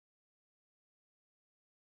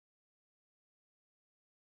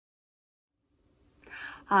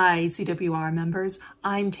Hi, CWR members.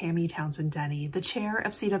 I'm Tammy Townsend-Denny, the chair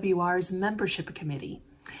of CWR's Membership Committee.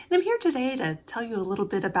 And I'm here today to tell you a little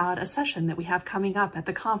bit about a session that we have coming up at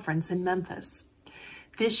the conference in Memphis.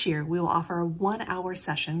 This year, we will offer a 1-hour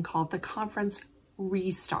session called the Conference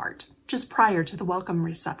Restart, just prior to the welcome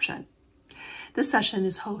reception. This session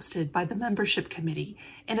is hosted by the Membership Committee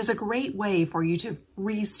and is a great way for you to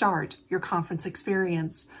restart your conference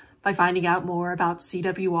experience by finding out more about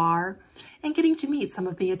CWR and getting to meet some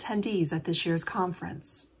of the attendees at this year's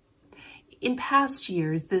conference. In past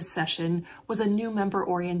years, this session was a new member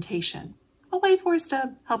orientation, a way for us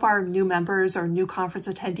to help our new members or new conference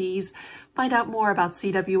attendees find out more about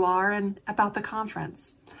CWR and about the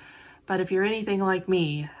conference. But if you're anything like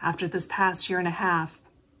me, after this past year and a half,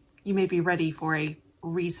 you may be ready for a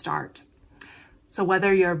restart. So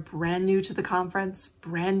whether you're brand new to the conference,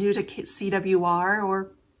 brand new to CWR,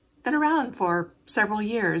 or been around for several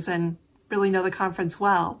years and really know the conference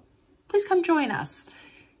well, please come join us.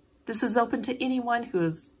 This is open to anyone who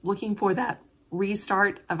is looking for that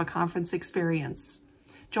restart of a conference experience.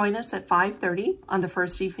 Join us at 5:30 on the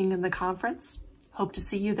first evening in the conference. Hope to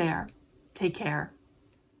see you there. Take care.